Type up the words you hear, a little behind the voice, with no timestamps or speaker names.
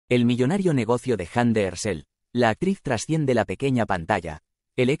El millonario negocio de Hande Erçel. La actriz trasciende la pequeña pantalla.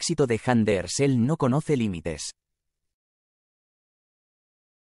 El éxito de Hande Erçel no conoce límites.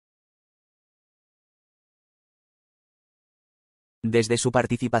 Desde su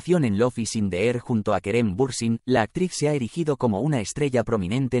participación en Love is in the Air junto a Erçel Bürsin, la actriz se ha erigido como una estrella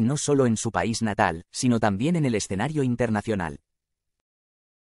prominente no solo en su país natal, sino también en el escenario internacional.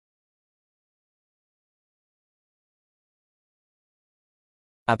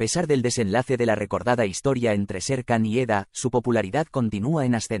 A pesar del desenlace de la recordada historia entre Serkan y Eda, su popularidad continúa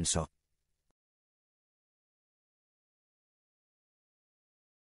en ascenso.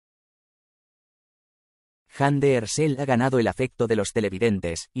 Hande Erçel ha ganado el afecto de los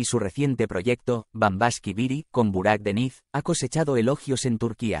televidentes, y su reciente proyecto, Bambaşka Biri, con Burak Deniz, ha cosechado elogios en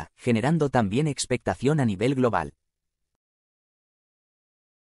Turquía, generando también expectación a nivel global.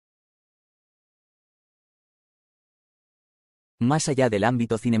 Más allá del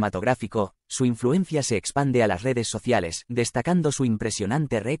ámbito cinematográfico, su influencia se expande a las redes sociales, destacando su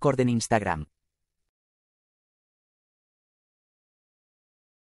impresionante récord en Instagram.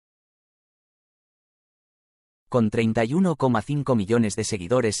 Con 31,5 millones de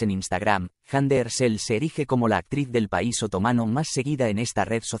seguidores en Instagram, Hande Erçel se erige como la actriz del país otomano más seguida en esta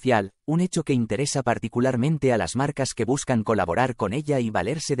red social, un hecho que interesa particularmente a las marcas que buscan colaborar con ella y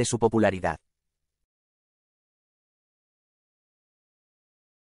valerse de su popularidad.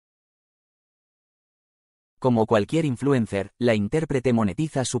 Como cualquier influencer, la intérprete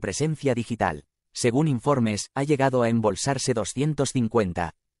monetiza su presencia digital. Según informes, ha llegado a embolsarse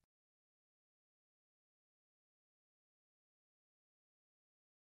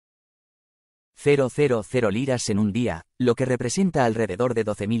 250.000 liras en un día, lo que representa alrededor de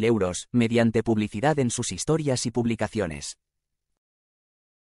 12.000 euros, mediante publicidad en sus historias y publicaciones.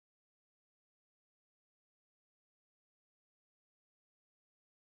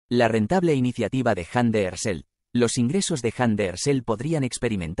 La rentable iniciativa de Hande Erçel. Los ingresos de Hande Erçel podrían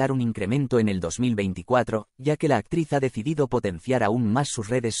experimentar un incremento en el 2024, ya que la actriz ha decidido potenciar aún más sus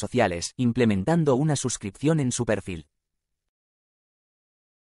redes sociales, implementando una suscripción en su perfil.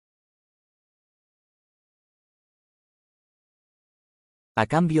 A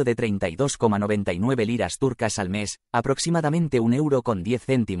cambio de 32,99 liras turcas al mes, aproximadamente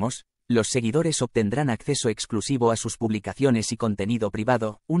 €1,10, los seguidores obtendrán acceso exclusivo a sus publicaciones y contenido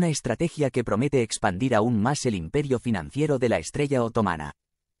privado, una estrategia que promete expandir aún más el imperio financiero de la estrella otomana.